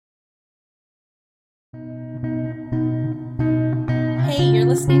you're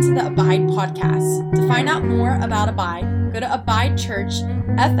listening to the Abide podcast. To find out more about Abide, go to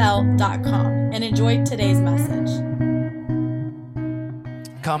abidechurchfl.com and enjoy today's message.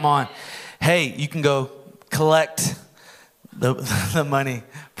 Come on. Hey, you can go collect the money.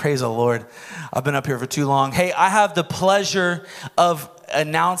 Praise the Lord. I've been up here for too long. Hey, I have the pleasure of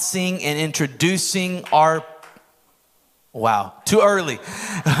announcing and introducing our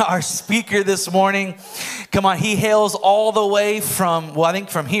our speaker this morning. Come on, he hails all the way from, I think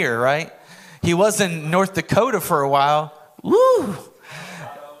from here, right? He was in North Dakota for a while. Woo!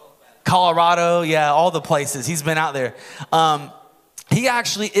 Colorado, yeah, all the places. He's been out there. He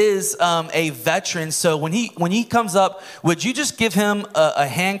actually is a veteran. So when he comes up, would you just give him a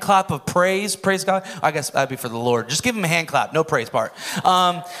hand clap of praise? Praise God. I guess that'd be for the Lord. Just give him a hand clap. No praise part.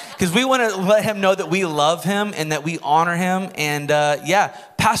 Because we want to let him know that we love him and that we honor him. And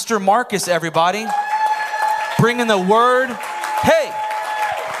Pastor Marcus, everybody. Bringing the word. Hey.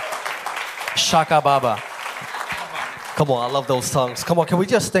 Shaka Baba. Come on, I love those tongues. Come on, can we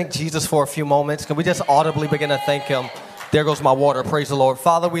just thank Jesus for a few moments? Can we just audibly begin to thank him? There goes my water. Praise the Lord.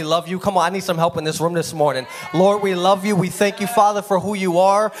 Father, we love you. Come on, I need some help in this room this morning. Lord, we love you. We thank you, Father, for who you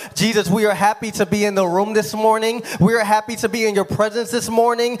are. Jesus, we are happy to be in the room this morning. We are happy to be in your presence this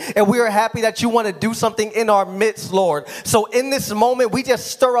morning. And we are happy that you want to do something in our midst, Lord. So in this moment, we just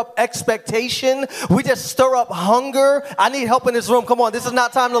stir up expectation. We just stir up hunger. I need help in this room. Come on, this is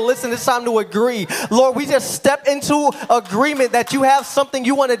not time to listen. It's time to agree. Lord, we just step into agreement that you have something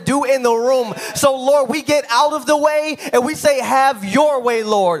you want to do in the room. So, Lord, we get out of the way and we say, have your way,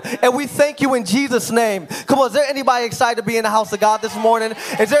 Lord. And we thank you in Jesus' name. Come on, is there anybody excited to be in the house of God this morning?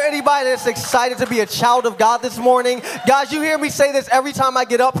 Is there anybody that's excited to be a child of God this morning? Guys, you hear me say this every time I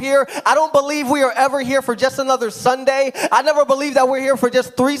get up here. I don't believe we are ever here for just another Sunday. I never believe that we're here for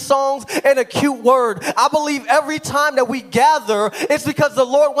just 3 songs and a cute word. I believe every time that we gather, it's because the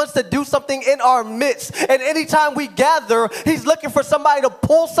Lord wants to do something in our midst. And anytime we gather, he's looking for somebody to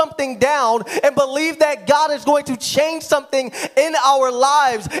pull something down and believe that God is going to change something in our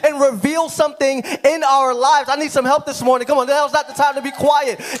lives and reveal something in our lives. I need some help this morning. Come on, now's not the time to be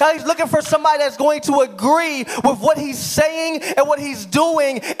quiet. Now he's looking for somebody that's going to agree with what he's saying and what he's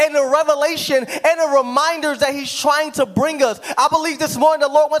doing and the revelation and the reminders that he's trying to bring us. I believe this morning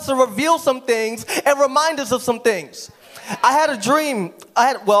the Lord wants to reveal some things and remind us of some things. I had a dream.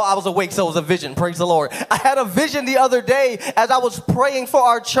 I was awake, so it was a vision. Praise the Lord. I had a vision the other day as I was praying for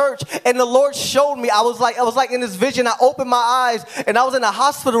our church, and the Lord showed me. I was like in this vision. I opened my eyes, and I was in a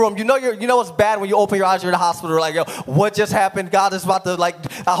hospital room. You know it's bad when you open your eyes. You're in a hospital. Like, yo, what just happened? God is about to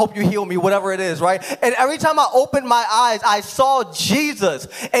I hope you heal me. Whatever it is, right? And every time I opened my eyes, I saw Jesus,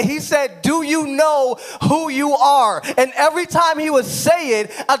 and He said, "Do you know who you are?" And every time He would say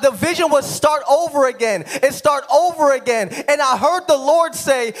it, the vision would start over again and start over again. And I heard the Lord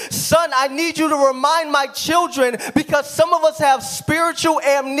say, "Son, I need you to remind my children because some of us have spiritual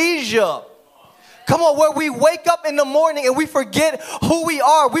amnesia." Come on, where we wake up in the morning and we forget who we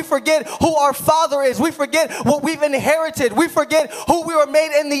are. We forget who our Father is. We forget what we've inherited. We forget who we were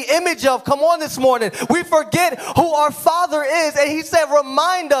made in the image of. Come on this morning. We forget who our Father is. And He said,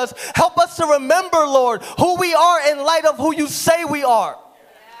 remind us, help us to remember, Lord, who we are in light of who you say we are.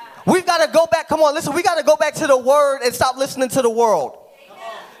 We've got to go back. Come on, listen. We got to go back to the Word and stop listening to the world.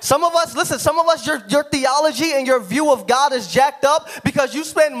 Some of us, your theology and your view of God is jacked up because you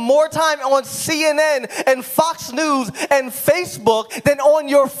spend more time on CNN and Fox News and Facebook than on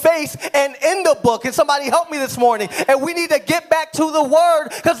your face and in the book. And somebody help me this morning. And we need to get back to the Word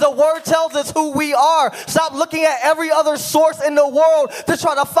because the Word tells us who we are. Stop looking at every other source in the world to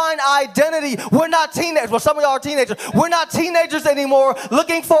try to find identity. We're not teenagers. Well, some of y'all are teenagers. We're not teenagers anymore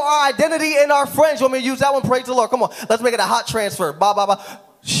looking for our identity in our friends. You want me to use that one? Praise the Lord. Come on. Let's make it a hot transfer. Ba, ba, ba.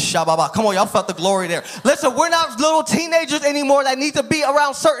 Shababa. Come on, y'all felt the glory there. Listen, we're not little teenagers anymore that need to be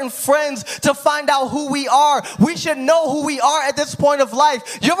around certain friends to find out who we are. We should know who we are at this point of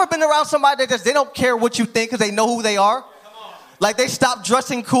life. You ever been around somebody that they don't care what you think because they know who they are? Like they stop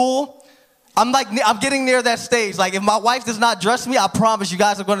dressing cool. I'm getting near that stage. Like if my wife does not dress me, I promise you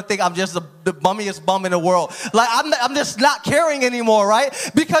guys are going to think I'm just the bummiest bum in the world. Like I'm just not caring anymore,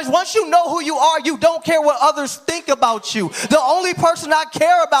 right? Because once you know who you are, you don't care what others think about you. The only person I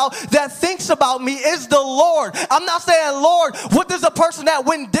care about that thinks about me is the Lord. I'm not saying, Lord, what does the person at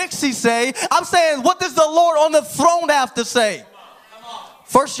Winn-Dixie say? I'm saying, what does the Lord on the throne have to say?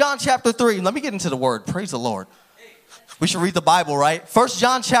 1 John chapter 3. Let me get into the word. Praise the Lord. We should read the Bible, right? 1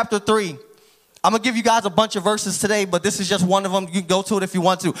 John chapter 3. I'm going to give you guys a bunch of verses today, but this is just one of them. You can go to it if you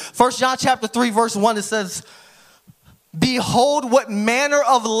want to. 1 John chapter 3, verse 1, it says, "Behold what manner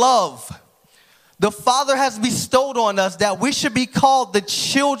of love the Father has bestowed on us that we should be called the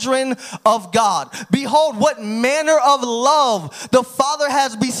children of God. Behold, what manner of love the Father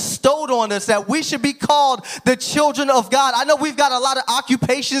has bestowed on us that we should be called the children of God. I know we've got a lot of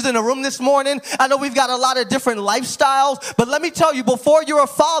occupations in the room this morning. I know we've got a lot of different lifestyles, but let me tell you, before you're a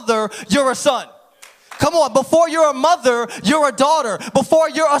father, you're a son. Come on, before you're a mother, you're a daughter. Before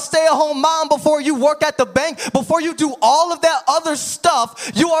you're a stay-at-home mom, before you work at the bank, before you do all of that other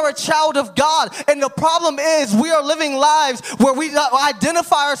stuff, you are a child of God. And the problem is we are living lives where we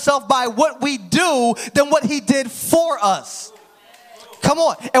identify ourselves by what we do than what he did for us. Come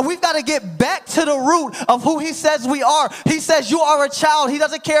on. And we've got to get back to the root of who he says we are. He says you are a child. He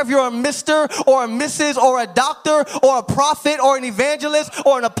doesn't care if you're a Mr. or a Mrs. or a doctor or a prophet or an evangelist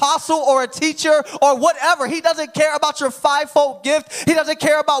or an apostle or a teacher or whatever. He doesn't care about your fivefold gift. He doesn't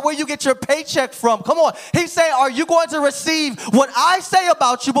care about where you get your paycheck from. Come on. He's saying, are you going to receive what I say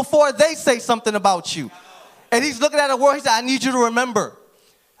about you before they say something about you? And he's looking at the world. He said, I need you to remember.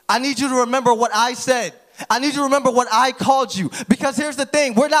 I need you to remember what I said. I need you to remember what I called you. Because here's the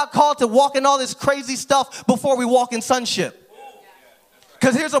thing. We're not called to walk in all this crazy stuff before we walk in sonship.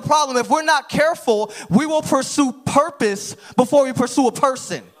 Because here's a problem. If we're not careful, we will pursue purpose before we pursue a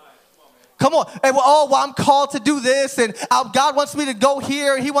person. Come on. And I'm called to do this, and God wants me to go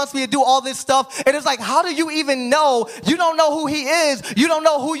here, and he wants me to do all this stuff. And it's like, how do you even know? You don't know who he is. You don't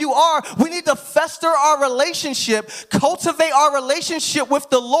know who you are. We need to fester our relationship, cultivate our relationship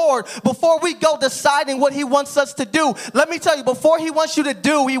with the Lord before we go deciding what he wants us to do. Let me tell you, before he wants you to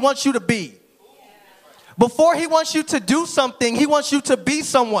do, he wants you to be. Before he wants you to do something, he wants you to be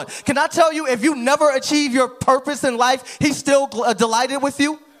someone. Can I tell you, if you never achieve your purpose in life, he's still delighted with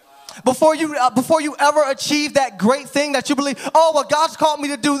you? Before you ever achieve that great thing that you believe, God's called me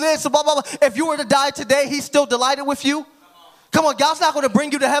to do this, blah, blah, blah. If you were to die today, he's still delighted with you? Come on, God's not going to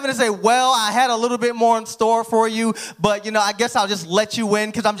bring you to heaven and say, well, I had a little bit more in store for you, but, I guess I'll just let you in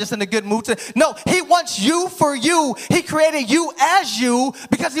because I'm just in a good mood. No, he wants you for you. He created you as you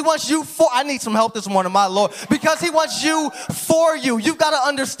because he wants you for, I need some help this morning, my Lord, because he wants you for you. You've got to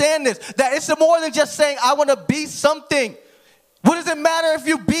understand this, that it's more than just saying, I want to be something. What does it matter if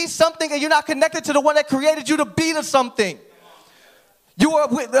you be something and you're not connected to the one that created you to be to something?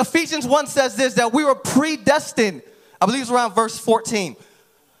 Ephesians 1 says this, that we were predestined. I believe it's around verse 14.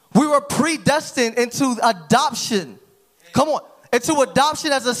 We were predestined into adoption. Come on. Into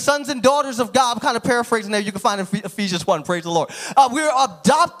adoption as the sons and daughters of God. I'm kind of paraphrasing there. You can find in Ephesians 1. Praise the Lord. We were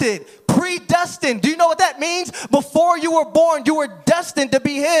adopted, predestined. Do you know what that means? Before you were born, you were destined to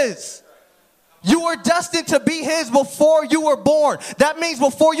be his. You were destined to be his before you were born. That means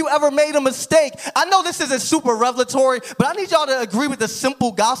before you ever made a mistake. I know this isn't super revelatory, but I need y'all to agree with the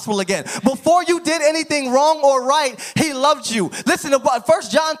simple gospel again. Before you did anything wrong or right, he loved you. Listen, 1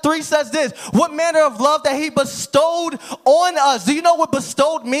 John 3 says this, what manner of love that he bestowed on us. Do you know what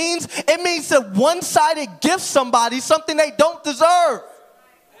bestowed means? It means to one-sided give somebody something they don't deserve.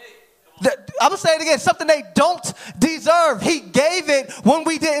 I'm going to say it again, something they don't deserve. He gave it when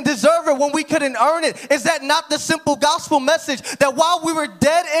we didn't deserve it, when we couldn't earn it. Is that not the simple gospel message? That while we were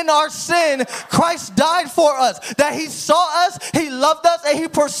dead in our sin, Christ died for us. That he saw us, he loved us, and he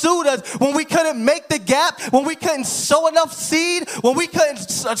pursued us when we couldn't make the gap, when we couldn't sow enough seed, when we couldn't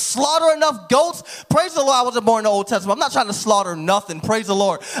slaughter enough goats. Praise the Lord, I wasn't born in the Old Testament. I'm not trying to slaughter nothing. Praise the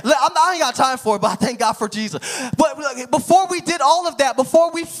Lord. I ain't got time for it, but I thank God for Jesus. But before we did all of that,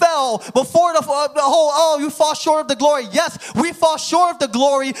 before we fell, before the whole, you fall short of the glory. Yes, we fall short of the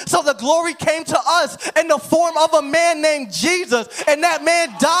glory. So the glory came to us in the form of a man named Jesus. And that man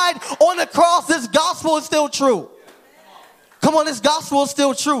died on the cross. This gospel is still true. Come on, this gospel is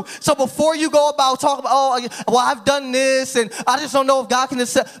still true. So before you go about talking about, I've done this and I just don't know if God can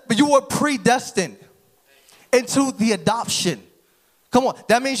accept, but you were predestined into the adoption. Come on,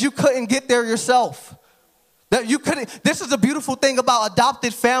 that means you couldn't get there yourself. That you couldn't. This is the beautiful thing about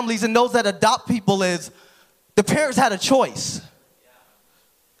adopted families and those that adopt people is the parents had a choice.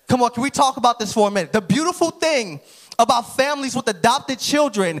 Come on, can we talk about this for a minute? The beautiful thing about families with adopted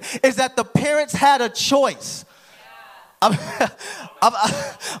children is that the parents had a choice. My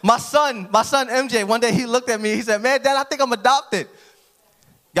son MJ, one day he looked at me, he said, man, Dad, I think I'm adopted.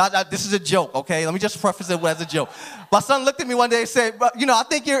 God, this is a joke, okay? Let me just preface it as a joke. My son looked at me one day and said,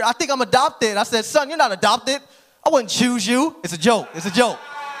 I think I'm adopted. I said, son, you're not adopted. I wouldn't choose you. It's a joke. It's a joke.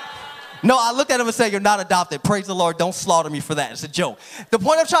 No, I looked at him and said, you're not adopted. Praise the Lord. Don't slaughter me for that. It's a joke. The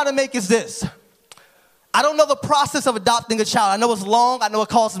point I'm trying to make is this. I don't know the process of adopting a child. I know it's long. I know it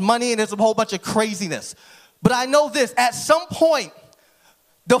costs money, and there's a whole bunch of craziness. But I know this. At some point,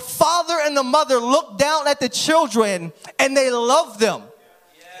 the father and the mother look down at the children, and they love them.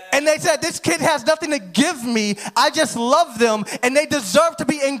 And they said, this kid has nothing to give me. I just love them, and they deserve to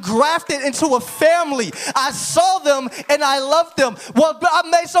be engrafted into a family. I saw them, and I loved them. Well, I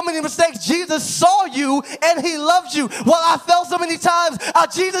made so many mistakes. Jesus saw you, and he loved you. Well, I fell so many times.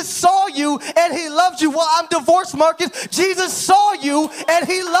 Jesus saw you, and he loved you. Well, I'm divorced, Marcus. Jesus saw you, and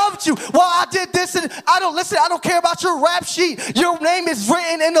he loved you. Well, I did this, and I don't care about your rap sheet. Your name is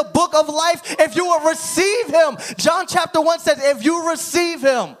written in the book of life if you will receive him. John chapter 1 says, if you receive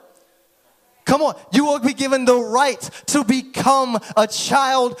him, come on, you will be given the right to become a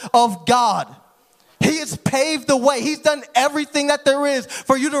child of God. He has paved the way. He's done everything that there is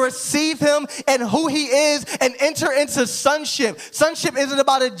for you to receive him and who he is and enter into sonship. Sonship isn't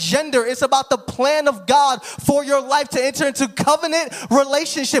about a gender. It's about the plan of God for your life to enter into covenant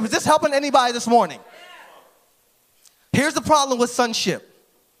relationship. Is this helping anybody this morning? Here's the problem with sonship.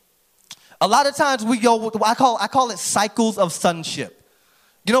 A lot of times we go, I call it cycles of sonship.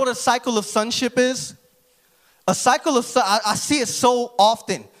 You know what a cycle of sonship is? A cycle of I see it so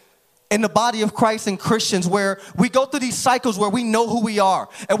often in the body of Christ and Christians where we go through these cycles where we know who we are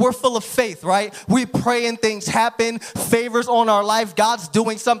and we're full of faith, right? We pray and things happen, favors on our life, God's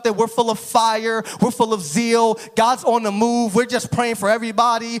doing something, we're full of fire, we're full of zeal, God's on the move, we're just praying for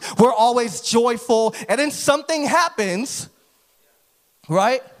everybody, we're always joyful, and then something happens,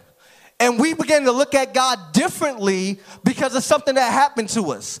 right? And we begin to look at God differently because of something that happened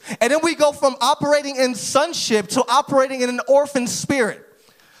to us. And then we go from operating in sonship to operating in an orphan spirit.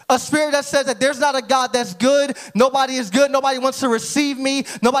 A spirit that says that there's not a God that's good. Nobody is good. Nobody wants to receive me.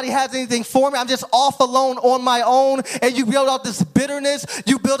 Nobody has anything for me. I'm just off alone on my own. And you build up this bitterness.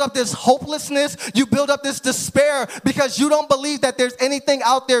 You build up this hopelessness. You build up this despair because you don't believe that there's anything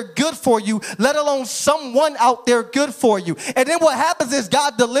out there good for you, let alone someone out there good for you. And then what happens is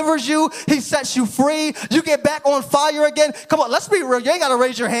God delivers you. He sets you free. You get back on fire again. Come on, let's be real. You ain't got to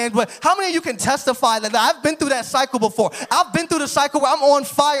raise your hand, but how many of you can testify that I've been through that cycle before? I've been through the cycle where I'm on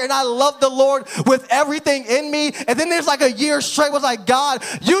fire and I love the Lord with everything in me. And then there's like a year straight was like, God,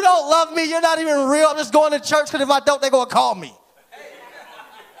 you don't love me. You're not even real. I'm just going to church because if I don't, they're going to call me.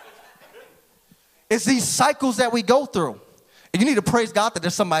 It's these cycles that we go through. And you need to praise God that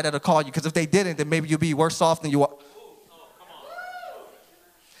there's somebody that'll call you, because if they didn't, then maybe you'll be worse off than you are.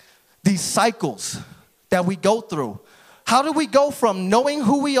 These cycles that we go through. How do we go from knowing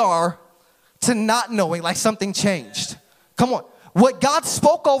who we are to not knowing, like something changed? Come on. What God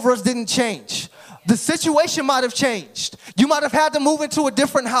spoke over us didn't change. The situation might have changed. You might have had to move into a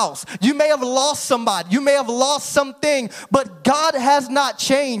different house. You may have lost somebody. You may have lost something, but God has not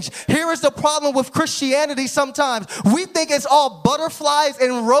changed. Here is the problem with Christianity sometimes. We think it's all butterflies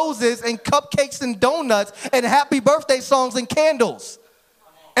and roses and cupcakes and donuts and happy birthday songs and candles.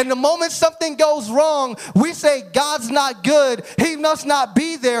 And the moment something goes wrong, we say, God's not good. He must not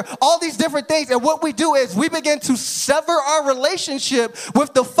be there. All these different things. And what we do is we begin to sever our relationship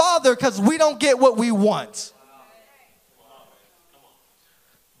with the Father because we don't get what we want.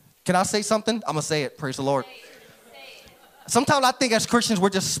 Can I say something? I'm going to say it. Praise the Lord. Sometimes I think as Christians, we're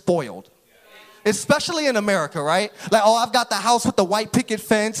just spoiled. Especially in America, right? Like, oh, I've got the house with the white picket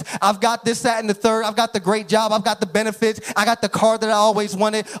fence. I've got this, that, and the third. I've got the great job. I've got the benefits. I got the car that I always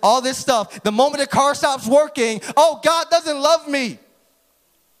wanted. All this stuff. The moment the car stops working, oh, God doesn't love me.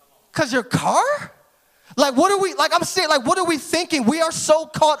 Because your car? Like, what are we thinking? We are so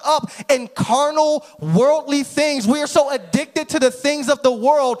caught up in carnal, worldly things. We are so addicted to the things of the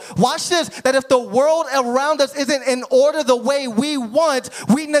world. Watch this, that if the world around us isn't in order the way we want,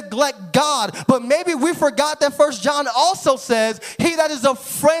 we neglect God. But maybe we forgot that 1 John also says, he that is a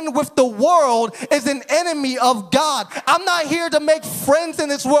friend with the world is an enemy of God. I'm not here to make friends in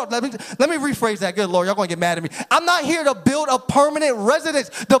this world. Let me rephrase that. Good Lord, y'all going to get mad at me. I'm not here to build a permanent residence.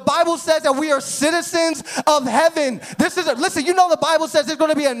 The Bible says that we are citizens of heaven. Listen, you know the Bible says there's going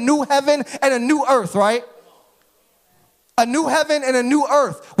to be a new heaven and a new earth, right? A new heaven and a new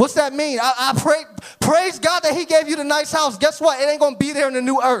earth. What's that mean? Praise God that he gave you the nice house. Guess what? It ain't going to be there in the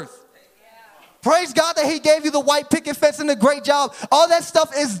new earth. Praise God that he gave you the white picket fence and the great job. All that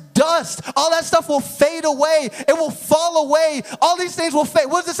stuff is dust. All that stuff will fade away. It will fall away. All these things will fade.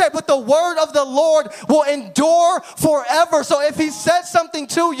 What does it say? But the word of the Lord will endure forever. So if he said something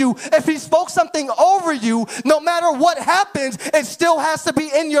to you, if he spoke something over you, no matter what happens, it still has to be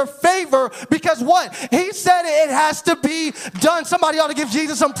in your favor, because what? He said it has to be done. Somebody ought to give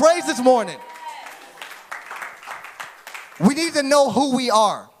Jesus some praise this morning. We need to know who we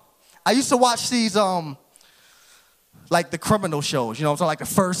are. I used to watch these, like the criminal shows, you know, so like the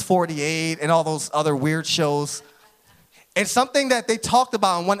First 48 and all those other weird shows. And something that they talked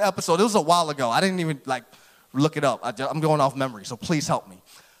about in one episode, it was a while ago. I didn't even like look it up. I'm going off memory, so please help me.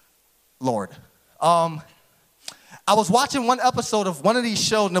 Lord. I was watching one episode of one of these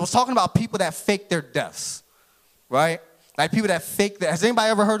shows, and it was talking about people that fake their deaths, right? Like people that fake that. Has anybody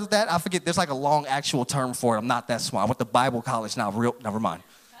ever heard of that? I forget. There's like a long actual term for it. I'm not that smart. I went to Bible college now. Never mind.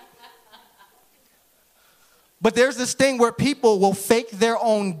 But there's this thing where people will fake their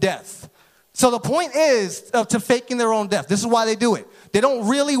own death. So the point is to faking their own death. This is why they do it. They don't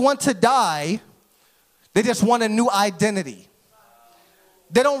really want to die. They just want a new identity.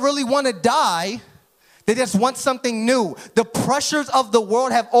 They don't really want to die. They just want something new. The pressures of the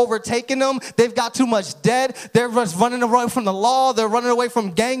world have overtaken them. They've got too much debt. They're just running away from the law. They're running away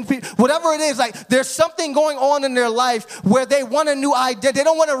from gang people. Whatever it is, like there's something going on in their life where they want a new identity. They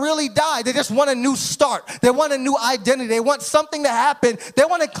don't want to really die. They just want a new start. They want a new identity. They want something to happen. They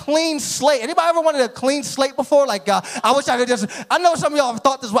want a clean slate. Anybody ever wanted a clean slate before? Like, I wish I could just, I know some of y'all have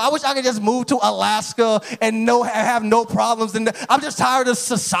thought this, but I wish I could just move to Alaska and have no problems. And I'm just tired of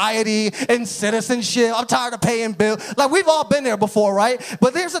society and citizenship. I'm tired of paying bills. Like, we've all been there before, right?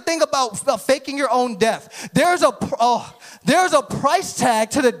 But there's the thing about faking your own death. There's a price tag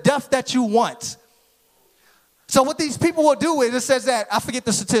to the death that you want. So what these people will do is, it says that, I forget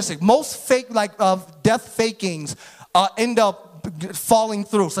the statistic, most fake, death fakings end up falling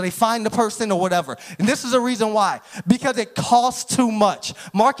through. So they find the person or whatever. And this is the reason why. Because it costs too much.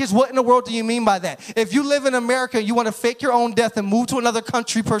 Marcus, what in the world do you mean by that? If you live in America and you want to fake your own death and move to another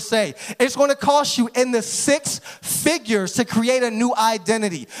country per se, it's going to cost you in the 6 figures to create a new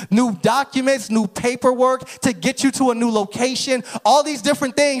identity, new documents, new paperwork to get you to a new location, all these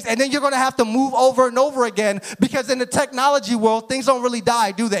different things. And then you're going to have to move over and over again because in the technology world, things don't really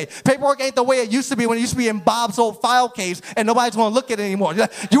die, do they? Paperwork ain't the way it used to be when it used to be in Bob's old file caves and nobody's going to look at it anymore.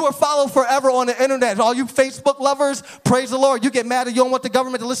 You were followed forever on the internet. All you Facebook lovers, praise the Lord. You get mad that you don't want the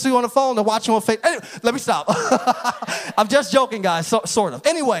government to listen to you on the phone to watch you on Facebook. Anyway, let me stop. I'm just joking, guys, sort of.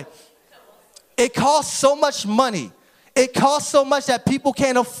 Anyway, it costs so much money. It costs so much that people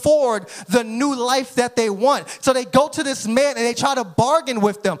can't afford the new life that they want. So they go to this man and they try to bargain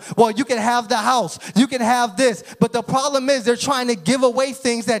with them. Well, you can have the house. You can have this. But the problem is they're trying to give away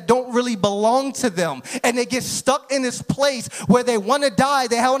things that don't really belong to them. And they get stuck in this place where they want to die.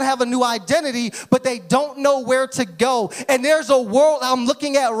 They want to have a new identity, but they don't know where to go. And there's a world I'm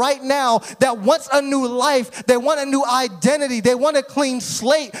looking at right now that wants a new life. They want a new identity. They want a clean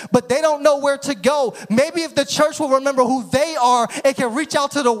slate, but they don't know where to go. Maybe if the church will remember who they are and can reach out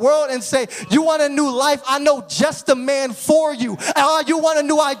to the world and say, you want a new life? I know just the man for you. You want a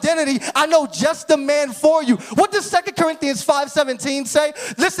new identity? I know just the man for you. What does 2 Corinthians 5:17 say?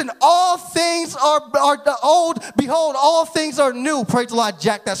 Listen, all things are old. Behold, all things are new. Praise the Lord.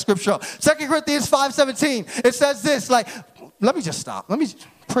 Jack that scripture up. 2 Corinthians 5:17. It says this, let me just stop.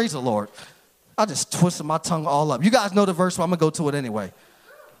 Praise the Lord. I just twisted my tongue all up. You guys know the verse, but I'm going to go to it anyway.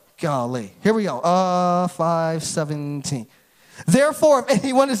 Golly. Here we go. 5:17. Therefore, if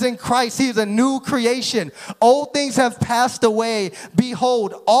anyone is in Christ, he is a new creation. Old things have passed away.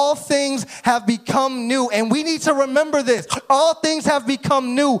 Behold, all things have become new. And we need to remember this. All things have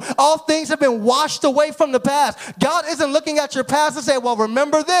become new. All things have been washed away from the past. God isn't looking at your past and saying, well,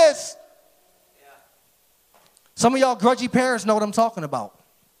 remember this. Some of y'all grudgy parents know what I'm talking about.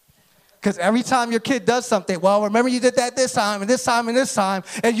 Because every time your kid does something, well, remember you did that this time and this time and this time,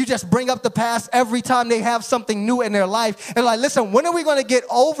 and you just bring up the past every time they have something new in their life. And listen, when are we going to get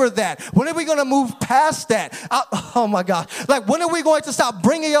over that? When are we going to move past that? Oh my God. When are we going to stop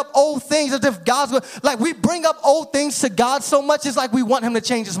bringing up old things as if God's going we bring up old things to God so much, it's like we want him to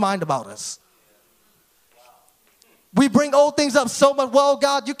change his mind about us. We bring old things up so much. Well,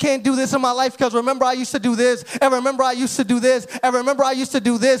 God, you can't do this in my life because remember I used to do this, and remember I used to do this, and remember I used to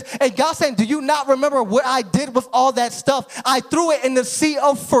do this. And God's saying, do you not remember what I did with all that stuff? I threw it in the sea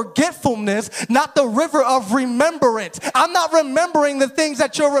of forgetfulness, not the river of remembrance. I'm not remembering the things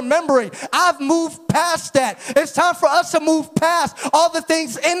that you're remembering. I've moved past that. It's time for us to move past all the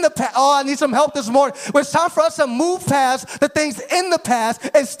things in the past. Oh, I need some help this morning. It's time for us to move past the things in the past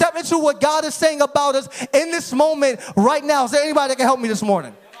and step into what God is saying about us in this moment. Right now, is there anybody that can help me this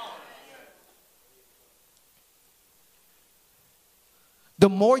morning? The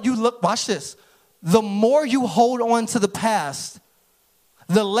more you look, watch this. The more you hold on to the past,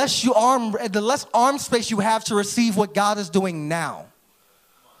 the less arm space you have to receive what God is doing now.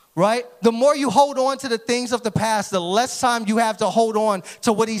 right? The more you hold on to the things of the past, the less time you have to hold on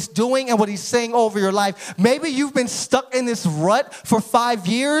to what he's doing and what he's saying over your life. Maybe you've been stuck in this rut for 5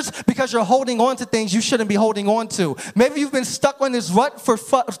 years because you're holding on to things you shouldn't be holding on to. Maybe you've been stuck in this rut for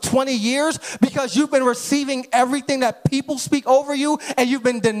 20 years because you've been receiving everything that people speak over you and you've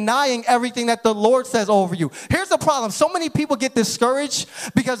been denying everything that the Lord says over you. Here's the problem. So many people get discouraged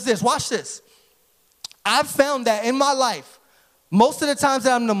because watch this. I've found that in my life, most of the times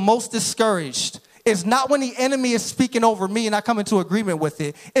that I'm the most discouraged is not when the enemy is speaking over me and I come into agreement with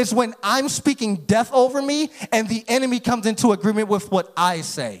it. It's when I'm speaking death over me and the enemy comes into agreement with what I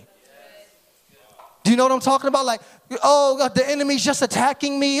say. Do you know what I'm talking about? Like, oh, God, the enemy's just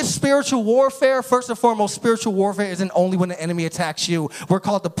attacking me. It's spiritual warfare. First and foremost, spiritual warfare isn't only when the enemy attacks you. We're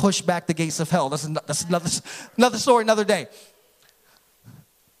called to push back the gates of hell. That's another story, another day.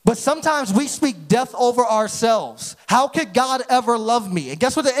 But sometimes we speak death over ourselves. How could God ever love me? And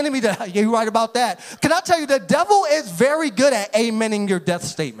guess what the enemy does? Yeah, you're right about that. Can I tell you, the devil is very good at amening your death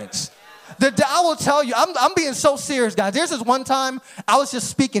statements. I will tell you, I'm being so serious, guys. There's this one time I was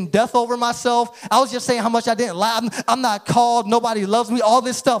just speaking death over myself. I was just saying how much I didn't lie. I'm not called. Nobody loves me. All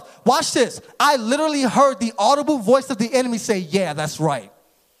this stuff. Watch this. I literally heard the audible voice of the enemy say, yeah, that's right.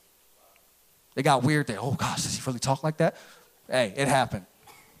 It got weird there. Oh, gosh, does he really talk like that? Hey, it happened.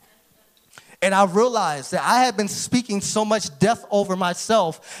 And I realized that I had been speaking so much death over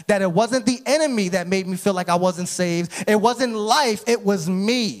myself that it wasn't the enemy that made me feel like I wasn't saved. It wasn't life. It was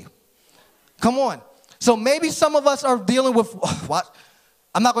me. Come on. So maybe some of us are dealing with, what?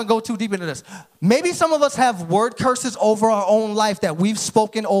 I'm not going to go too deep into this. Maybe some of us have word curses over our own life that we've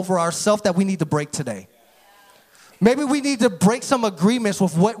spoken over ourselves that we need to break today. Maybe we need to break some agreements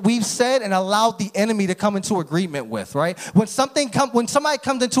with what we've said and allow the enemy to come into agreement with, right? When somebody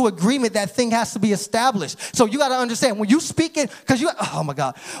comes into agreement, that thing has to be established. So you got to understand, when you speak in, oh my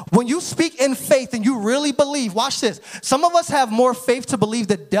God, when you speak in faith and you really believe, watch this. Some of us have more faith to believe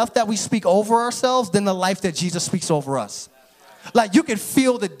the death that we speak over ourselves than the life that Jesus speaks over us. Like, you can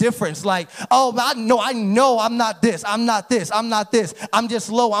feel the difference. Like, oh, I know I'm not this. I'm not this. I'm not this. I'm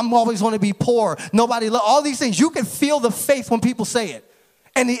just low. I'm always going to be poor. All these things. You can feel the faith when people say it.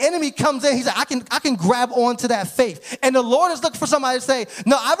 And the enemy comes in. He's like, I can grab onto that faith. And the Lord is looking for somebody to say,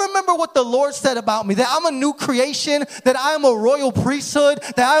 no, I remember what the Lord said about me, that I'm a new creation, that I am a royal priesthood,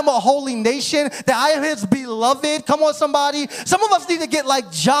 that I am a holy nation, that I am his beloved. Come on, somebody. Some of us need to get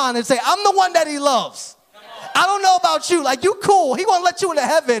like John and say, I'm the one that he loves. I don't know about you. Like, you cool. He won't let you into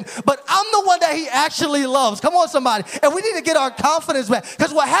heaven, but I'm the one that he actually loves. Come on, somebody. And we need to get our confidence back.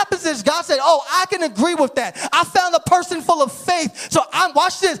 Because what happens is God said, oh, I can agree with that. I found a person full of faith. So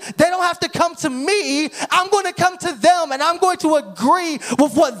watch this. They don't have to come to me. I'm going to come to them, and I'm going to agree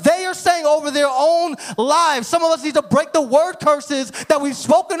with what they are saying over their own lives. Some of us need to break the word curses that we've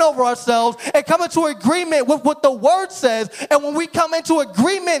spoken over ourselves and come into agreement with what the word says. And when we come into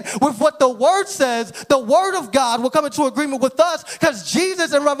agreement with what the word says, the word of God will come into agreement with us, because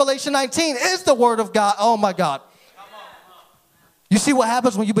Jesus in Revelation 19 is the word of God. Oh my God. You see what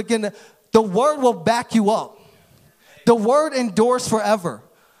happens when you begin the word will back you up. The word endures forever.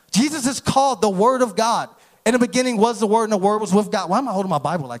 Jesus is called the word of God. In the beginning was the word, and the word was with God. Why am I holding my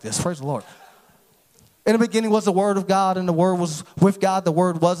Bible like this? Praise the Lord. In the beginning was the word of God, and the word was with God. The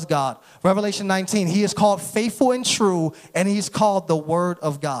word was God. Revelation 19, he is called faithful and true, and he's called the word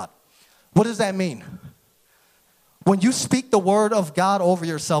of God. What does that mean? When you speak the word of God over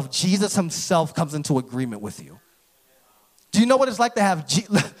yourself, Jesus himself comes into agreement with you. Do you know what it's like to have,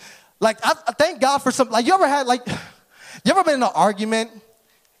 I thank God for some, you ever been in an argument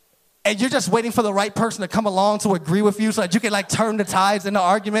and you're just waiting for the right person to come along to agree with you so that you can turn the tides in the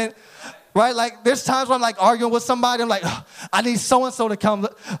argument, right? There's times when I'm arguing with somebody, I'm like, oh, I need so-and-so to come.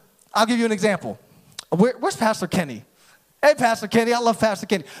 I'll give you an example. Where's Pastor Kenny? Hey, Pastor Kenny, I love Pastor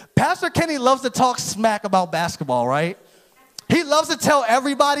Kenny. Pastor Kenny loves to talk smack about basketball, right? He loves to tell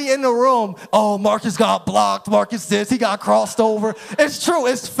everybody in the room, oh, Marcus got blocked, Marcus this, he got crossed over. It's true,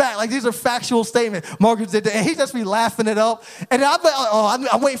 it's fact. These are factual statements. Marcus did that, and he just be laughing it up. And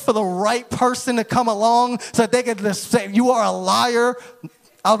I'm waiting for the right person to come along so that they can just say, you are a liar.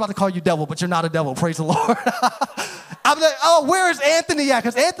 I was about to call you devil, but you're not a devil. Praise the Lord. I'm like, oh, where is Anthony at?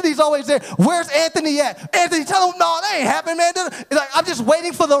 Because Anthony's always there. Where's Anthony at? Anthony, tell him, no, that ain't happening, man. It's like, I'm just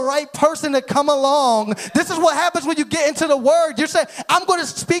waiting for the right person to come along. This is what happens when you get into the word. You're saying, I'm going to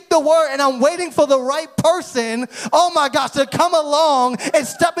speak the word, and I'm waiting for the right person, oh my gosh, to come along and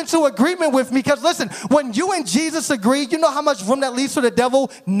step into agreement with me. Because listen, when you and Jesus agree, you know how much room that leaves for the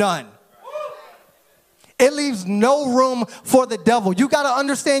devil? None. It leaves no room for the devil. You got to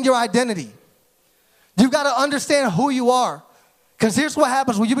understand your identity. You got to understand who you are. Because here's what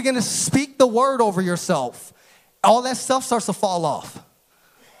happens when you begin to speak the word over yourself. All that stuff starts to fall off.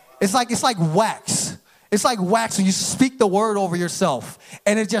 It's like wax. It's like wax when you speak the word over yourself.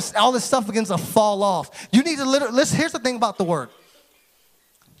 And it just, all this stuff begins to fall off. You need to literally, here's the thing about the word.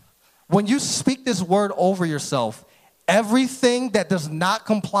 When you speak this word over yourself, everything that does not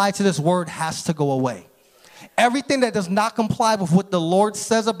comply to this word has to go away. Everything that does not comply with what the Lord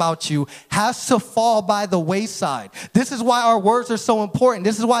says about you has to fall by the wayside. This is why our words are so important.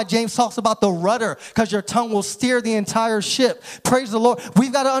 This is why James talks about the rudder, because your tongue will steer the entire ship. Praise the Lord.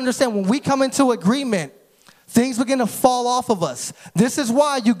 We've got to understand when we come into agreement, things begin to fall off of us. This is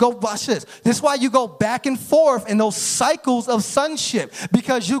why you go, watch this. This is why you go back and forth in those cycles of sonship,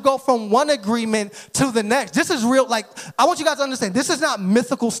 because you go from one agreement to the next. This is real. Like, I want you guys to understand, this is not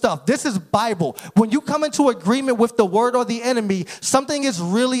mythical stuff. This is Bible. When you come into agreement with the word or the enemy, something is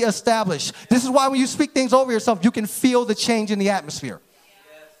really established. This is why when you speak things over yourself, you can feel the change in the atmosphere.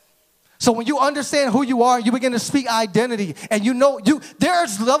 So when you understand who you are, you begin to speak identity, and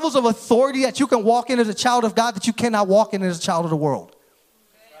there's levels of authority that you can walk in as a child of God that you cannot walk in as a child of the world.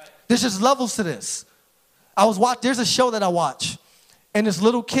 There's just levels to this. There's a show that I watch, and this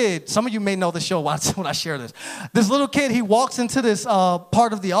little kid, some of you may know the show when I share this. This little kid, he walks into this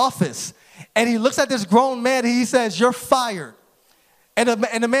part of the office, and he looks at this grown man, and he says, "You're fired." And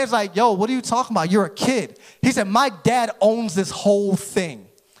the man's like, "Yo, what are you talking about? You're a kid." He said, "My dad owns this whole thing.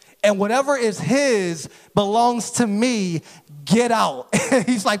 And whatever is his belongs to me. Get out."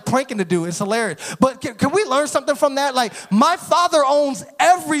 He's like pranking the dude. It's hilarious. But can we learn something from that? Like, my Father owns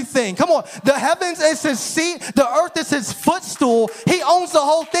everything. Come on. The heavens is his seat. The earth is his footstool. He owns the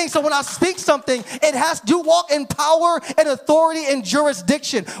whole thing. So when I speak something, you walk in power and authority and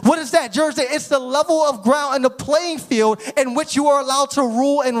jurisdiction. What is that? Jurisdiction. It's the level of ground and the playing field in which you are allowed to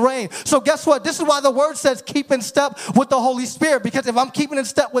rule and reign. So guess what? This is why the word says keep in step with the Holy Spirit. Because if I'm keeping in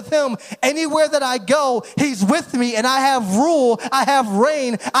step with him, anywhere that I go, he's with me, and I have rule, I have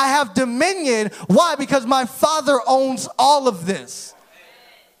reign, I have dominion. Why? Because my Father owns all of this.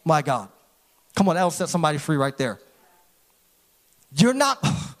 My God. Come on, that'll set somebody free right there. You're not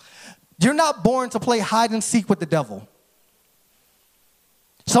born to play hide and seek with the devil.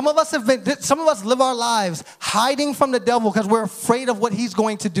 Some of us live our lives hiding from the devil because we're afraid of what he's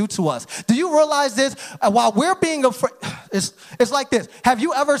going to do to us. Do you realize this? While we're being afraid, it's like this. Have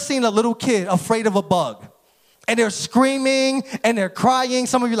you ever seen a little kid afraid of a bug? And they're screaming and they're crying.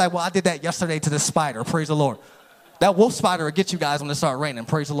 Some of you are like, "Well, I did that yesterday to this spider." Praise the Lord. That wolf spider will get you guys when it starts raining.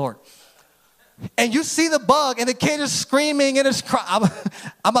 Praise the Lord. And you see the bug, and the kid is screaming and is crying. I'm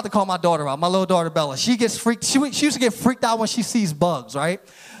about to call my daughter out, my little daughter Bella. She gets freaked. She used to get freaked out when she sees bugs, right?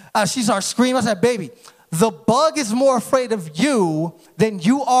 She starts screaming. I said, "Baby, the bug is more afraid of you than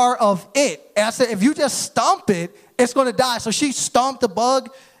you are of it." And I said, "If you just stomp it, it's going to die." So she stomped the bug,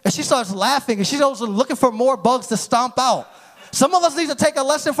 and she starts laughing, and she's also looking for more bugs to stomp out. Some of us need to take a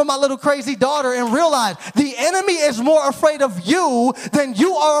lesson from my little crazy daughter and realize the enemy is more afraid of you than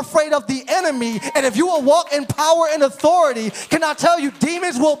you are afraid of the enemy. And if you will walk in power and authority, can I tell you,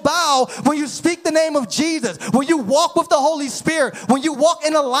 demons will bow when you speak the name of Jesus, when you walk with the Holy Spirit, when you walk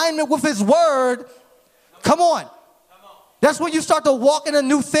in alignment with his word. Come on. That's when you start to walk in a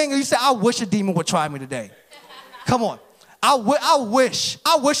new thing and you say, "I wish a demon would try me today." Come on. I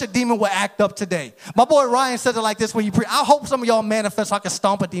wish a demon would act up today. My boy Ryan says it like this when you preach. I hope some of y'all manifest so I can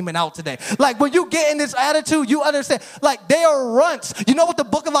stomp a demon out today. Like, when you get in this attitude, you understand, like, they are runts. You know what the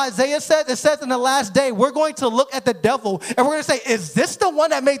book of Isaiah says? It says in the last day, we're going to look at the devil and we're going to say, "Is this the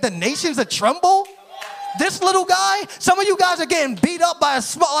one that made the nations a tremble? This little guy?" Some of you guys are getting beat up by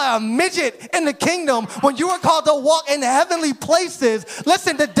a midget in the kingdom when you are called to walk in heavenly places.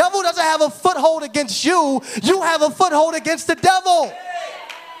 Listen, the devil doesn't have a foothold against you. You have a foothold against the devil.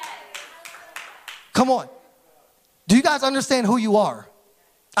 Come on. Do you guys understand who you are?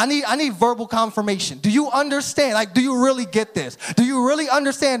 I need verbal confirmation. Do you understand? Like, do you really get this? Do you really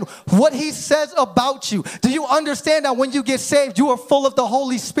understand what he says about you? Do you understand that when you get saved, you are full of the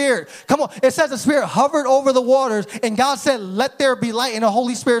Holy Spirit? Come on. It says the Spirit hovered over the waters, and God said, "Let there be light," and the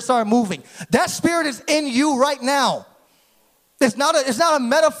Holy Spirit started moving. That Spirit is in you right now. It's not a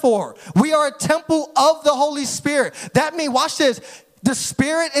metaphor. We are a temple of the Holy Spirit. That means, watch this, the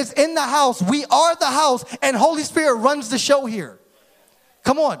Spirit is in the house. We are the house, and Holy Spirit runs the show here.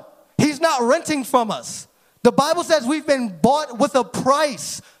 Come on. He's not renting from us. The Bible says we've been bought with a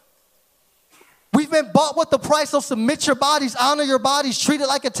price. We've been bought with the price. So submit your bodies, honor your bodies, treat it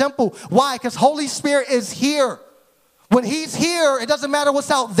like a temple. Why? Because Holy Spirit is here. When he's here, it doesn't matter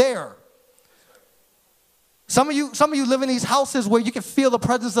what's out there. Some of you live in these houses where you can feel the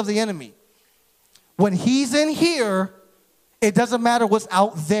presence of the enemy. When he's in here, It doesn't matter what's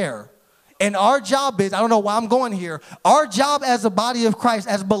out there. And our job is, I don't know why I'm going here, our job as a body of Christ,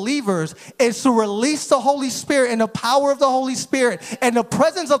 as believers, is to release the Holy Spirit and the power of the Holy Spirit and the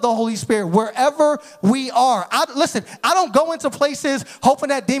presence of the Holy Spirit wherever we are. Listen, I don't go into places hoping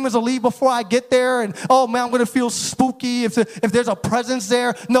that demons will leave before I get there and, oh man, I'm going to feel spooky if there's a presence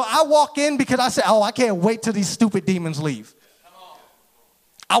there. No, I walk in because I say, oh, I can't wait till these stupid demons leave.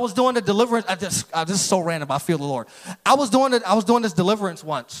 I was doing the deliverance. This is so random. I feel the Lord. I was doing this deliverance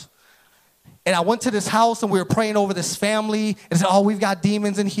once. And I went to this house and we were praying over this family and said, oh, we've got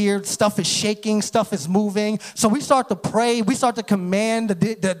demons in here. Stuff is shaking. Stuff is moving. So we start to pray. We start to command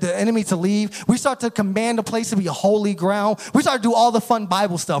the enemy to leave. We start to command the place to be holy ground. We start to do all the fun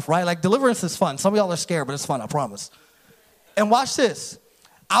Bible stuff, right? Like deliverance is fun. Some of y'all are scared, but it's fun, I promise. And watch this.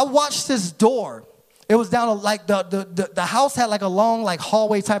 I watched this door. It was down like the house had like a long like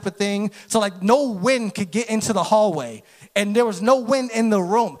hallway type of thing. So like no wind could get into the hallway. And there was no wind in the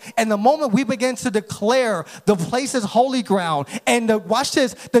room. And the moment we began to declare the place is holy ground, and watch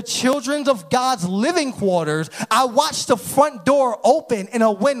this, the children of God's living quarters, I watched the front door open and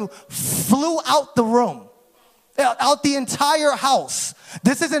a wind flew out the room, out the entire house.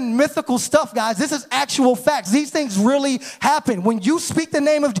 This isn't mythical stuff, guys. This is actual facts. These things really happen. When you speak the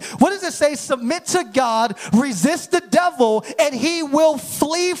name of, what does it say? Submit to God, resist the devil, and he will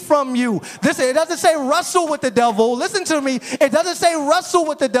flee from you. Listen, it doesn't say wrestle with the devil. Listen to me. It doesn't say wrestle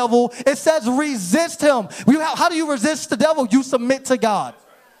with the devil. It says resist him. How do you resist the devil? You submit to God.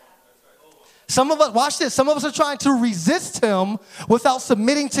 Some of us, watch this, some of us are trying to resist him without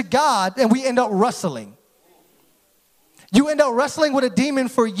submitting to God, and we end up wrestling. You end up wrestling with a demon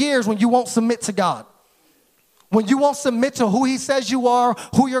for years when you won't submit to God. When you won't submit to who he says you are,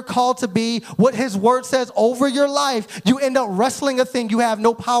 who you're called to be, what his word says over your life, you end up wrestling a thing you have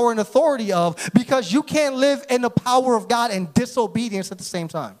no power and authority of because you can't live in the power of God and disobedience at the same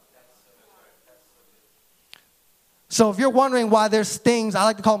time. So if you're wondering why there's things, I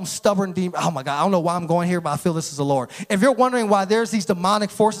like to call them stubborn demons. Oh my God, I don't know why I'm going here, but I feel this is the Lord. If you're wondering why there's these demonic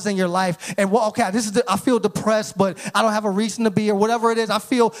forces in your life, and well, okay, I feel depressed, but I don't have a reason to be, or whatever it is, I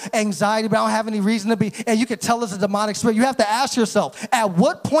feel anxiety, but I don't have any reason to be, and you can tell it's a demonic spirit, you have to ask yourself, at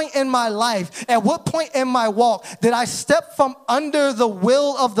what point in my life, at what point in my walk, did I step from under the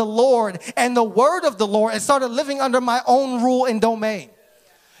will of the Lord and the word of the Lord and started living under my own rule and domain?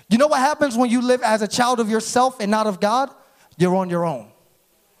 You know what happens when you live as a child of yourself and not of God? You're on your own.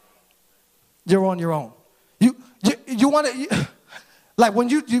 You're on your own. You want to, like when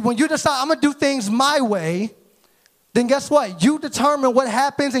you decide I'm going to do things my way, then guess what? You determine what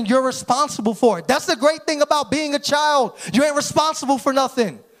happens and you're responsible for it. That's the great thing about being a child. You ain't responsible for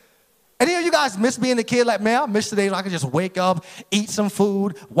nothing. Any of you guys miss being a kid? Like, man, I miss the days when I could just wake up, eat some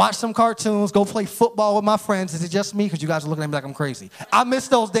food, watch some cartoons, go play football with my friends. Is it just me? Because you guys are looking at me like I'm crazy. I miss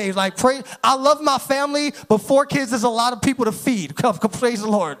those days. Like, I love my family, but 4 kids is a lot of people to feed. Praise the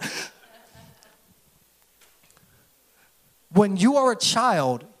Lord. When you are a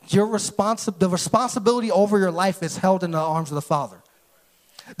child, the responsibility over your life is held in the arms of the Father.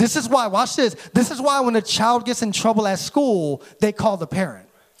 This is why, watch this. This is why when a child gets in trouble at school, they call the parent.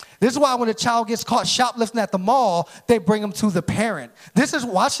 This is why when a child gets caught shoplifting at the mall, they bring them to the parent.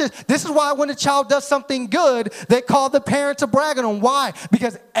 Watch this. This is why when a child does something good, they call the parent to brag on them. Why?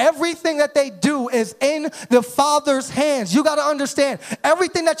 Because everything that they do is in the Father's hands. You got to understand,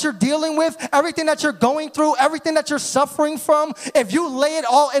 everything that you're dealing with, everything that you're going through, everything that you're suffering from, if you lay it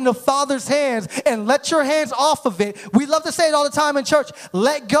all in the Father's hands and let your hands off of it, we love to say it all the time in church,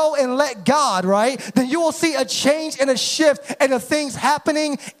 let go and let God, right? Then you will see a change and a shift and the things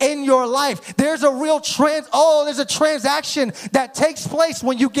happening in your life. There's a transaction that takes place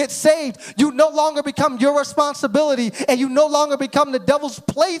when you get saved. You no longer become your responsibility and you no longer become the devil's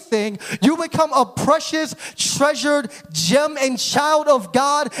plaything. You become a precious, treasured gem and child of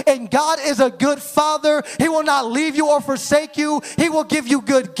God, and God is a good Father. He will not leave you or forsake you. He will give you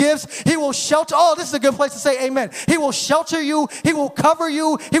good gifts. He will shelter. Oh, this is a good place to say amen. He will shelter you. He will cover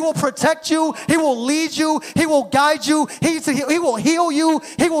you. He will protect you. He will lead you. He will guide you. He will heal you.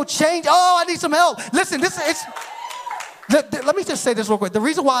 He will change. Oh, I need some help. Listen, let me just say this real quick. The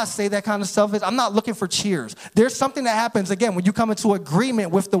reason why I say that kind of stuff is I'm not looking for cheers. There's something that happens, again, when you come into agreement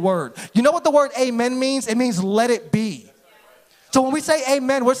with the word. You know what the word amen means? It means let it be. So when we say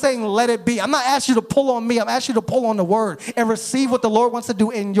amen, we're saying let it be. I'm not asking you to pull on me. I'm asking you to pull on the word and receive what the Lord wants to do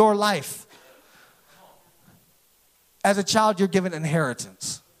in your life. As a child, you're given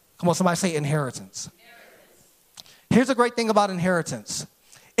inheritance. Come on, somebody say inheritance. Here's a great thing about inheritance.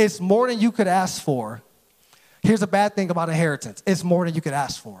 It's more than you could ask for. Here's a bad thing about inheritance. It's more than you could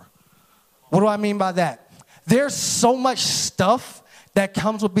ask for. What do I mean by that? there's so much stuff that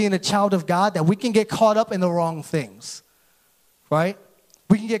comes with being a child of God that we can get caught up in the wrong things, right?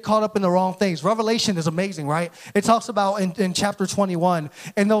 We can get caught up in the wrong things. Revelation is amazing, right? It talks about in chapter 21,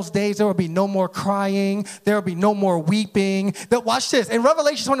 in those days there will be no more crying, there will be no more weeping. Watch this. In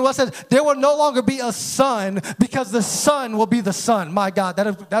Revelation 21 it says, there will no longer be a sun because the sun will be the sun. My God,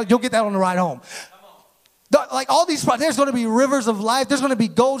 you'll get that on the ride home. Like all these, there's going to be rivers of life. There's going to be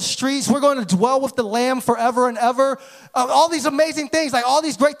gold streets. We're going to dwell with the Lamb forever and ever. All these amazing things, like all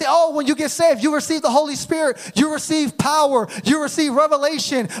these great things. Oh, when you get saved, you receive the Holy Spirit. You receive power. You receive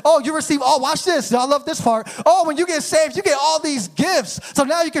revelation. Oh, you receive, watch this. I love this part. Oh, when you get saved, you get all these gifts. So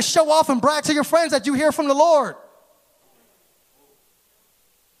now you can show off and brag to your friends that you hear from the Lord.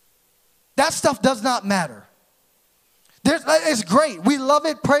 That stuff does not matter. It's great. We love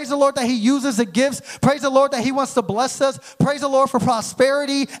it. Praise the Lord that he uses the gifts. Praise the Lord that he wants to bless us. Praise the Lord for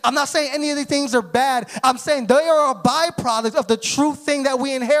prosperity. I'm not saying any of these things are bad. I'm saying they are a byproduct of the true thing that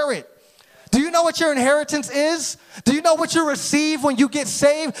we inherit. Do you know what your inheritance is? Do you know what you receive when you get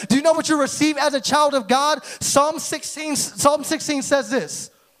saved? Do you know what you receive as a child of God? Psalm 16 says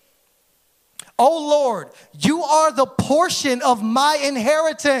this. Oh Lord, you are the portion of my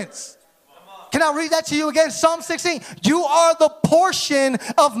inheritance. Can I read that to you again? Psalm 16. You are the portion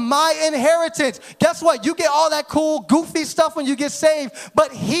of my inheritance. Guess what? You get all that cool, goofy stuff when you get saved,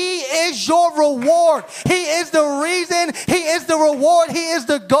 but he is your reward. He is the reason. He is the reward. He is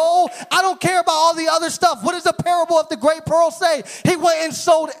the goal. I don't care about all the other stuff. What does the parable of the great pearl say? He went and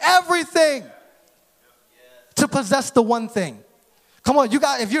sold everything to possess the one thing. Come on,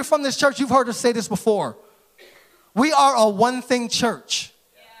 if you're from this church, you've heard us say this before. We are a one-thing church.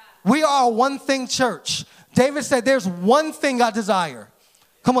 We are a one-thing church. David said, there's one thing I desire.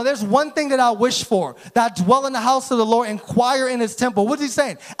 Come on, there's one thing that I wish for, that I dwell in the house of the Lord, inquire in his temple. What is he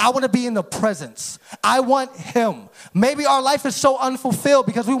saying? I want to be in the presence. I want him. Maybe our life is so unfulfilled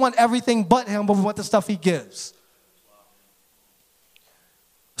because we want everything but him, but we want the stuff he gives.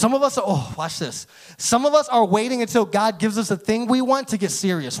 Some of us are, watch this. Some of us are waiting until God gives us a thing we want to get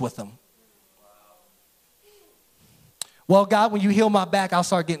serious with him. Well, God, when you heal my back, I'll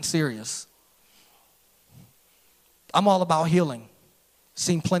start getting serious. I'm all about healing.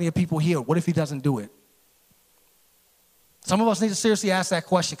 Seen plenty of people healed. What if he doesn't do it? Some of us need to seriously ask that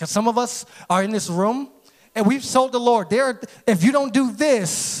question because some of us are in this room and we've told the Lord, if you don't do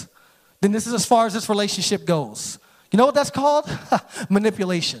this, then this is as far as this relationship goes. You know what that's called?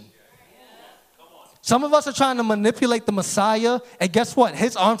 Manipulation. Some of us are trying to manipulate the Messiah, and guess what?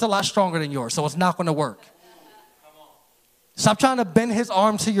 His arm's a lot stronger than yours, so it's not going to work. Stop trying to bend his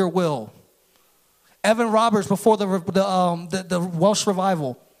arm to your will. Evan Roberts, before the Welsh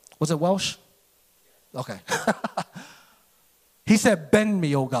revival, was it Welsh? Okay. He said, bend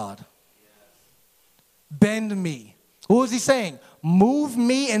me, oh God. Bend me. What was he saying? Move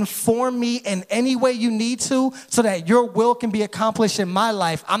me and form me in any way you need to so that your will can be accomplished in my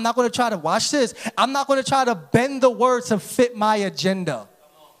life. I'm not going to try to, watch this, I'm not going to try to bend the word to fit my agenda.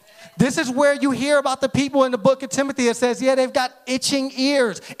 This is where you hear about the people in the book of Timothy. It says, they've got itching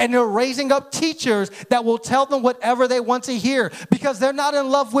ears, and they're raising up teachers that will tell them whatever they want to hear because they're not in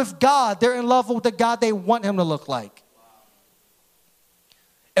love with God. They're in love with the God they want him to look like.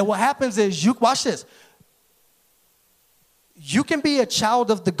 And what happens is, watch this. You can be a child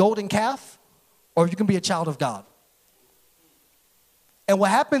of the golden calf, or you can be a child of God. And what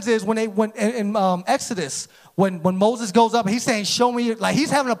happens is when in Exodus, when Moses goes up, he's saying, show me, like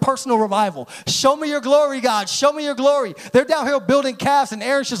he's having a personal revival. Show me your glory, God. Show me your glory. They're down here building calves, and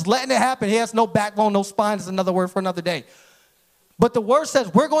Aaron's just letting it happen. He has no backbone, no spine. Is another word for another day. But the word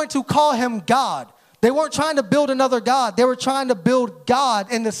says we're going to call him God. They weren't trying to build another God. They were trying to build God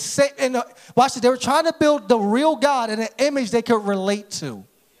watch this. They were trying to build the real God in an image they could relate to.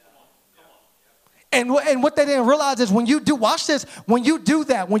 And what they didn't realize is when you do, watch this, when you do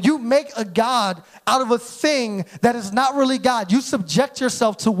that, when you make a God out of a thing that is not really God, you subject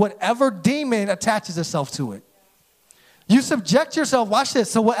yourself to whatever demon attaches itself to it. You subject yourself, watch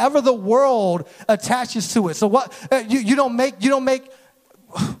this, so whatever the world attaches to it. So what you don't make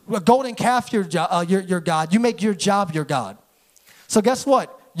a golden calf your God. You make your job your God. So guess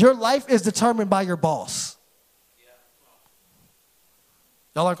what? Your life is determined by your boss.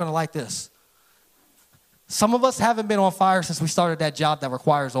 Y'all aren't going to like this. Some of us haven't been on fire since we started that job that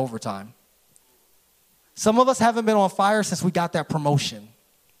requires overtime. Some of us haven't been on fire since we got that promotion.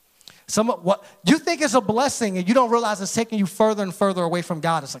 What you think is a blessing and you don't realize it's taking you further and further away from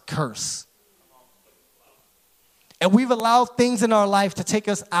God. It's a curse. And we've allowed things in our life to take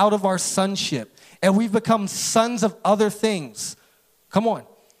us out of our sonship. And we've become sons of other things. Come on.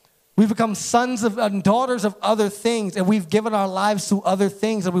 We've become sons of and daughters of other things, and we've given our lives to other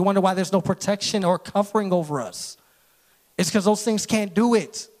things, and we wonder why there's no protection or covering over us. It's because those things can't do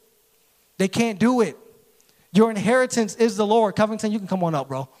it. They can't do it. Your inheritance is the Lord. Covington, you can come on up,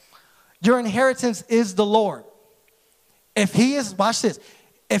 bro. Your inheritance is the Lord. If he is, watch this,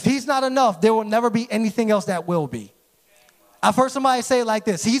 if he's not enough, there will never be anything else that will be. I've heard somebody say it like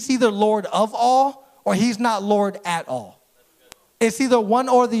this: he's either Lord of all or he's not Lord at all. It's either one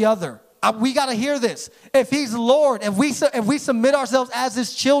or the other. We got to hear this. If he's Lord, if we submit ourselves as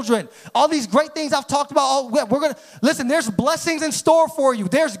his children, all these great things I've talked about, we're going to, listen, there's blessings in store for you.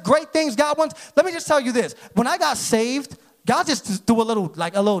 There's great things God wants. Let me just tell you this. When I got saved, God just threw a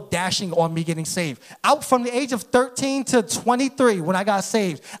little dashing on me getting saved. Out from the age of 13 to 23, when I got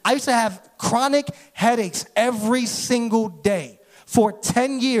saved, I used to have chronic headaches every single day for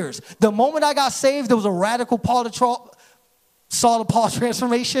 10 years. The moment I got saved, there was a radical Saul to Paul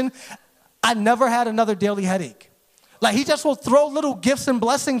transformation. I never had another daily headache. Like, he just will throw little gifts and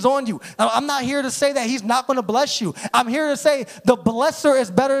blessings on you. Now, I'm not here to say that he's not going to bless you. I'm here to say the blesser is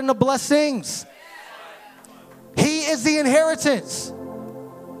better than the blessings. He is the inheritance.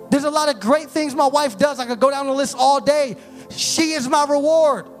 There's a lot of great things my wife does. I could go down the list all day. She is my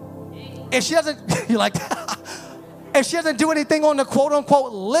reward. If she doesn't, you're like, if she doesn't do anything on the quote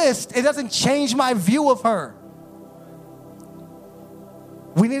unquote list, it doesn't change my view of her.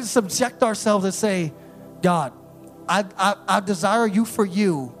 We need to subject ourselves and say, God, I desire you for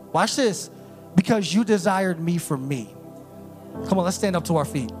you. Watch this. Because you desired me for me. Come on, let's stand up to our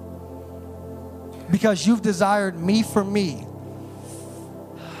feet. Because you've desired me for me,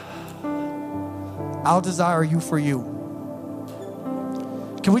 I'll desire you for you.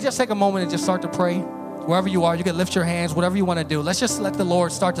 Can we just take a moment and just start to pray? Wherever you are, you can lift your hands, whatever you want to do. Let's just let the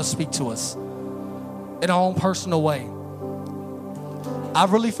Lord start to speak to us in our own personal way. I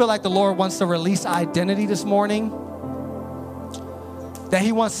really feel like the Lord wants to release identity this morning. That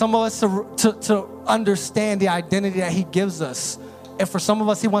he wants some of us to understand the identity that he gives us. And for some of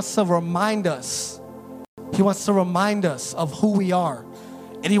us, he wants to remind us. He wants to remind us of who we are.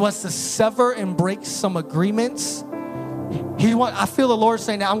 And he wants to sever and break some agreements. I feel the Lord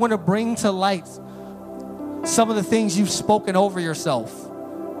saying that I'm going to bring to light some of the things you've spoken over yourself.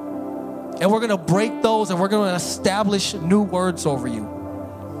 And we're going to break those, and we're going to establish new words over you.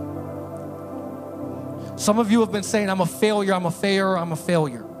 Some of you have been saying, I'm a failure, I'm a failure, I'm a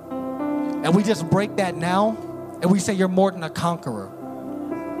failure. And we just break that now, and we say you're more than a conqueror.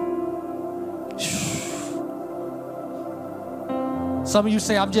 Some of you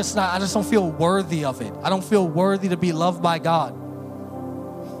say, I just don't feel worthy of it. I don't feel worthy to be loved by God.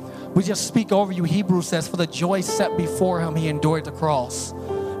 We just speak over you. Hebrews says, for the joy set before him, he endured the cross.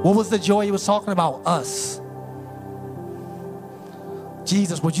 What was the joy he was talking about? Us.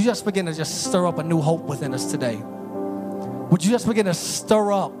 Jesus, would you just begin to just stir up a new hope within us today? Would you just begin to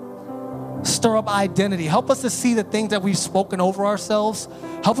stir up identity? Help us to see the things that we've spoken over ourselves.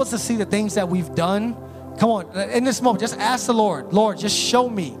 Help us to see the things that we've done. Come on, in this moment, just ask the Lord, Lord, just show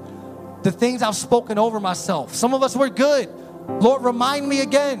me the things I've spoken over myself. Some of us were good. Lord, remind me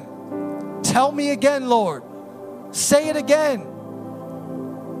again. Tell me again, Lord. Say it again.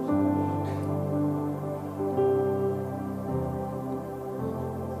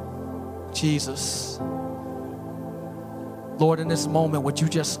 Jesus. Lord, in this moment, would you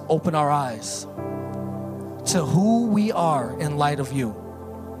just open our eyes to who we are in light of you?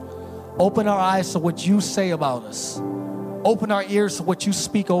 Open our eyes to what you say about us. Open our ears to what you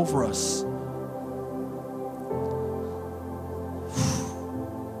speak over us.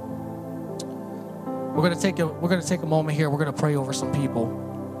 We're gonna take a moment here. We're gonna pray over some people.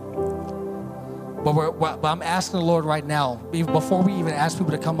 But I'm asking the Lord right now, before we even ask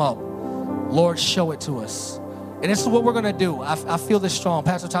people to come up, Lord, show it to us. And this is what we're gonna do. I feel this strong.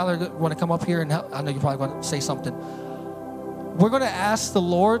 Pastor Tyler, want to come up here and help? I know you're probably gonna say something. We're gonna ask the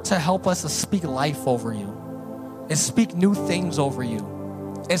Lord to help us to speak life over you, and speak new things over you,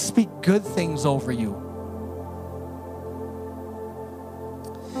 and speak good things over you.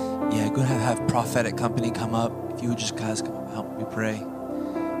 Yeah, go ahead, have prophetic company come up. If you would just guys come up, help me pray.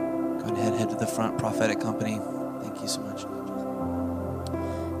 Go ahead, head to the front, prophetic company. Thank you so much.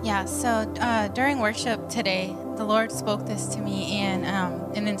 Yeah, so during worship today, the Lord spoke this to me,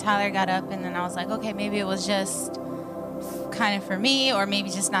 and then Tyler got up, and then I was like, okay, maybe it was just kind of for me, or maybe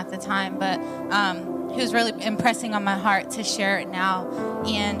just not the time, but he was really impressing on my heart to share it now,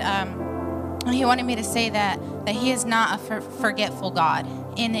 and he wanted me to say that he is not a forgetful God,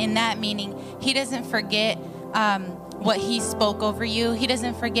 and in that meaning, he doesn't forget what he spoke over you. He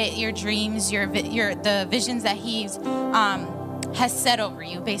doesn't forget your dreams, the visions that he's has said over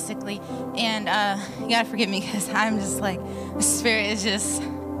you, basically. And you gotta forgive me because I'm just like, the spirit is just,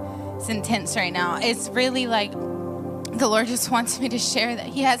 it's intense right now. It's really like the Lord just wants me to share that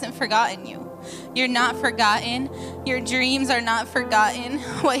he hasn't forgotten you. You're not forgotten. Your dreams are not forgotten.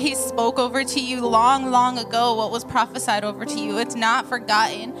 What he spoke over to you long, long ago, what was prophesied over to you, it's not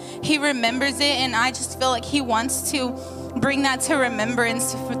forgotten. He remembers it, and I just feel like he wants to bring that to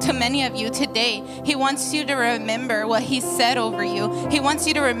remembrance to many of you today. He wants you to remember what he said over you. He wants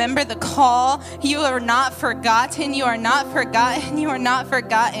you to remember the call. You are not forgotten. You are not forgotten. You are not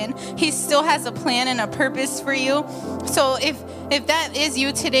forgotten. He still has a plan and a purpose for you. So if that is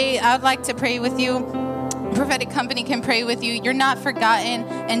you today, I would like to pray with you. Prophetic Company can pray with you. You're not forgotten,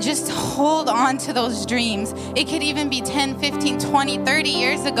 and just hold on to those dreams. It could even be 10, 15, 20, 30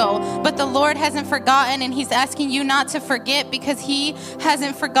 years ago, but the Lord hasn't forgotten, and he's asking you not to forget because he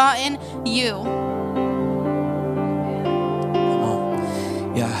hasn't forgotten you.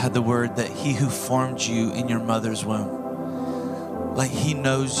 Yeah, I had the word that he who formed you in your mother's womb, like he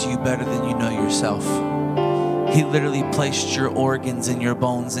knows you better than you know yourself. He literally placed your organs and your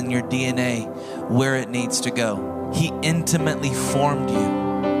bones and your DNA where it needs to go. He intimately formed you.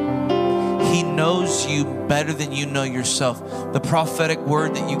 He knows you better than you know yourself. The prophetic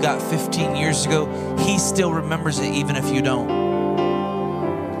word that you got 15 years ago, he still remembers it even if you don't.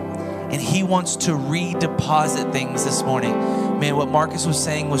 And he wants to redeposit things this morning. Man, what Marcus was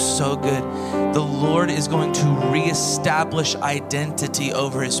saying was so good. The Lord is going to reestablish identity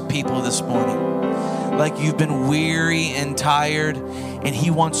over his people this morning. Like you've been weary and tired, and he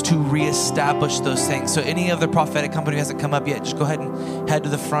wants to reestablish those things. So any of the Prophetic Company who hasn't come up yet, just go ahead and head to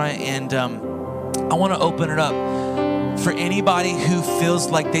the front. And I want to open it up for anybody who feels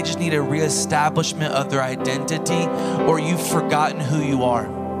like they just need a reestablishment of their identity, or you've forgotten who you are.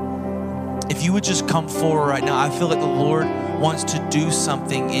 If you would just come forward right now, I feel like the Lord wants to do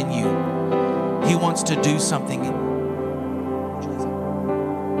something in you. He wants to do something in you.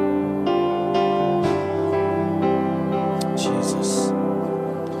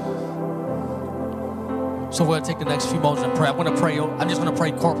 So we're going to take the next few moments and pray. I'm just going to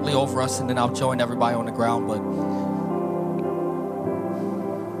pray corporately over us, and then I'll join everybody on the ground. But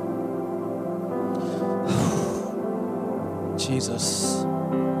Jesus,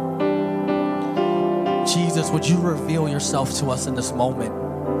 would you reveal yourself to us in this moment?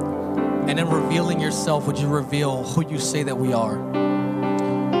 And in revealing yourself, would you reveal who you say that we are?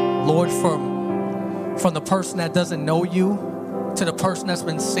 Lord, from the person that doesn't know you to the person that's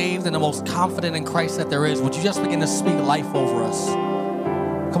been saved and the most confident in Christ that there is, would you just begin to speak life over us?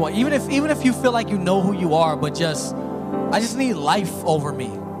 Come on, even if you feel like you know who you are, but I just need life over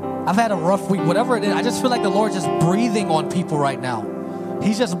me. I've had a rough week, whatever it is. I just feel like the Lord's just breathing on people right now.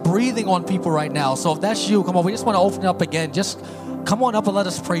 He's just breathing on people right now. So if that's you, come on, we just want to open it up again. Just come on up and let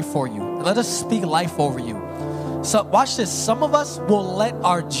us pray for you. And let us speak life over you. So watch this. Some of us will let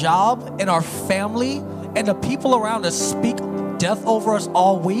our job and our family and the people around us speak death over us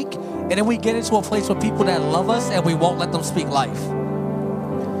all week, and then we get into a place with people that love us and we won't let them speak life.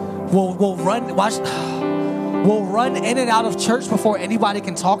 We'll run in and out of church before anybody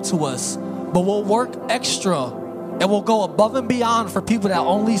can talk to us, but we'll work extra and we'll go above and beyond for people that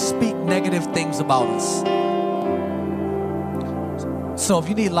only speak negative things about us. So if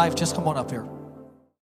you need life, just come on up here.